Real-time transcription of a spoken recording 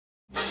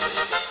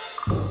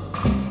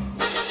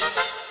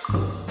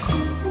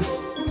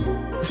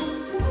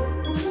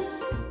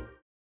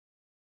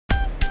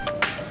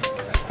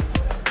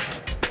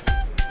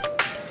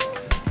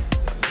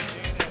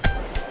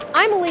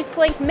I'm Elise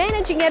Glink,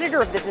 Managing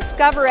Editor of the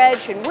Discover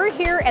Edge, and we're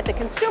here at the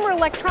Consumer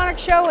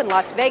Electronics Show in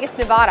Las Vegas,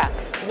 Nevada.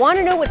 Want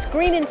to know what's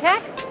green in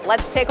tech?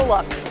 Let's take a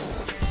look.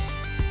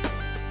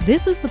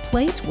 This is the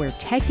place where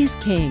tech is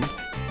king.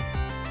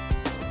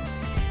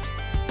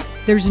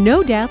 There's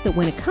no doubt that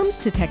when it comes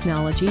to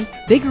technology,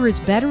 bigger is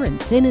better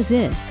and thin is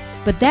in.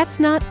 But that's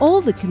not all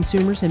that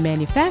consumers and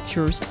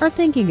manufacturers are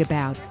thinking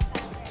about.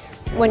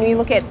 When we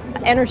look at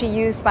energy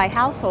used by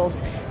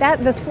households,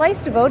 the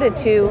slice devoted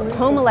to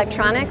home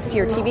electronics,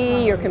 your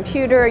TV, your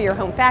computer, your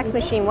home fax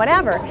machine,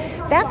 whatever,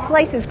 that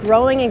slice is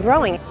growing and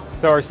growing.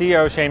 So our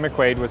CEO, Shane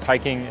McQuaid, was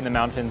hiking in the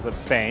mountains of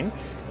Spain,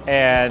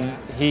 and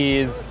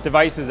his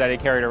devices that he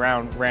carried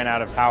around ran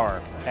out of power.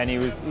 And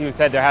he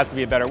said there has to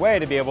be a better way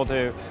to be able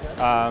to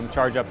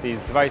charge up these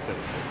devices.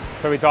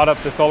 So we thought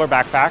up the solar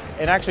backpack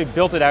and actually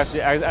built it as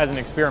an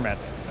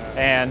experiment.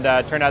 And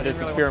turned out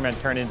this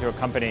experiment turned into a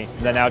company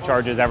that now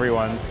charges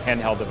everyone's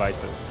handheld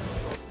devices.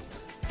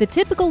 The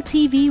typical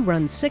TV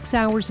runs 6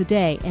 hours a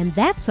day, and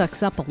that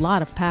sucks up a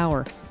lot of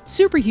power.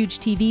 Super huge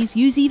TVs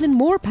use even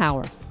more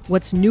power.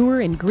 What's newer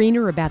and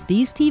greener about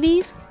these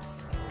TVs?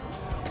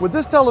 With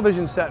this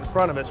television set in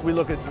front of us, we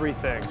look at three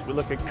things. We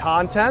look at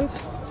content,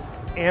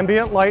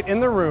 ambient light in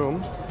the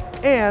room,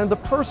 and the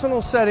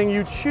personal setting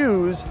you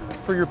choose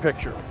for your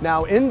picture.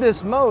 Now in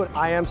this mode,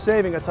 I am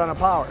saving a ton of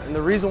power, and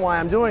the reason why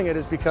I'm doing it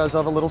is because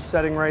of a little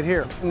setting right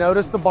here.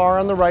 Notice the bar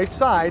on the right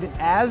side.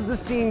 As the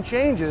scene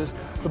changes,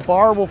 the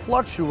bar will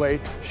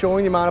fluctuate,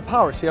 showing the amount of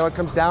power. See how it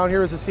comes down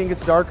here as the scene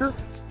gets darker?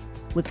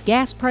 With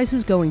gas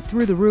prices going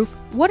through the roof,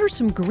 what are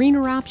some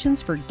greener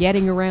options for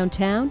getting around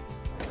town?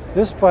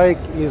 This bike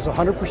is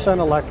 100%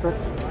 electric.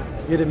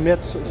 It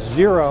emits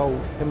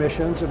zero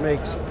emissions. It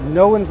makes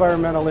no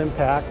environmental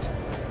impact,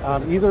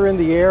 either in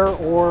the air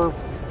or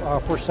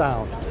for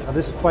sound.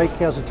 This bike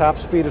has a top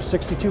speed of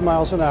 62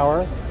 miles an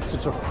hour. So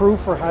it's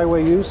approved for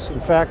highway use. In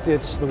fact,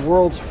 it's the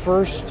world's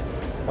first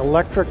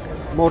electric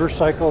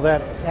motorcycle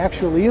that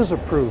actually is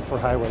approved for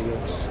highway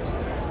use.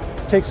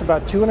 It takes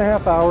about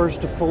 2.5 hours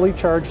to fully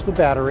charge the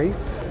battery.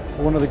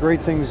 One of the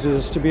great things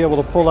is to be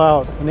able to pull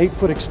out an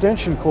 8-foot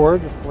extension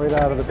cord right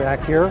out of the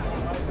back here.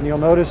 And you'll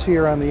notice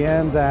here on the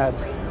end that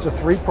it's a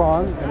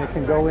 3-prong and it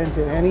can go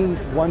into any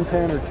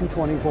 110 or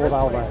 220 volt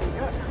outlet.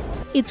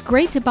 It's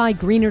great to buy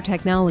greener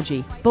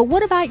technology, but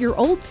what about your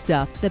old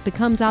stuff that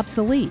becomes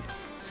obsolete?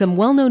 Some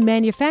well-known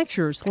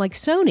manufacturers like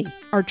Sony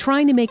are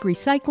trying to make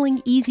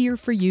recycling easier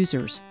for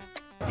users.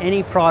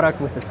 Any product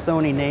with a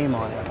Sony name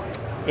on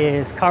it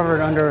is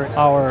covered under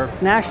our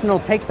National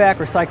Take Back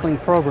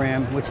Recycling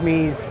Program, which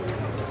means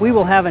we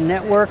will have a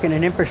network and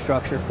an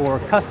infrastructure for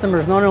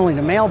customers not only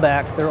to mail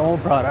back their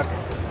old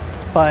products,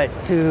 but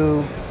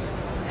to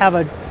have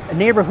a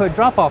neighborhood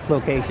drop-off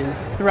location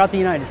throughout the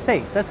United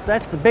States.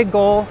 That's the big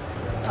goal.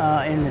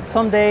 And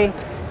someday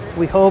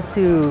we hope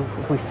to,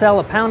 if we sell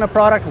a pound of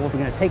product, we're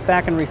going to take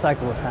back and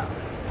recycle a pound.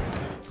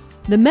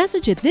 The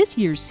message at this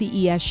year's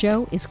CES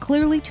show is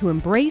clearly to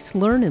embrace,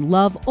 learn, and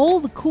love all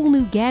the cool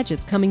new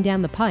gadgets coming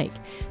down the pike,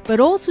 but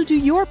also do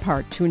your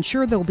part to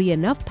ensure there'll be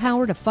enough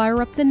power to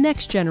fire up the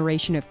next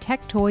generation of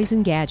tech toys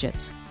and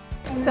gadgets.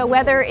 So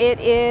whether it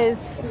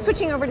is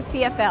switching over to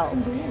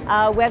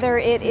CFLs, whether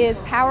it is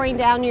powering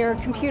down your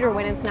computer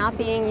when it's not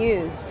being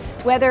used,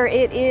 whether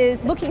it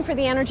is looking for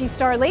the Energy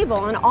Star label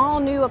on all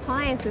new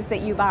appliances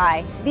that you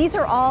buy, these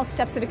are all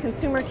steps that a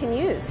consumer can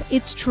use.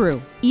 It's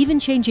true. Even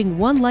changing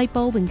one light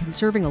bulb and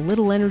conserving a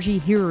little energy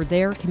here or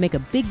there can make a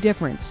big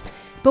difference.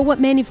 But what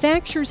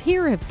manufacturers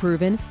here have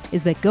proven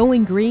is that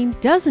going green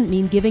doesn't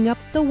mean giving up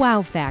the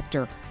wow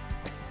factor.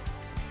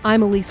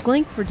 I'm Elise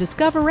Glink for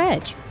Discover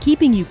Edge,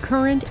 keeping you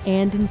current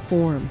and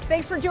informed.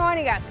 Thanks for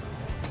joining us.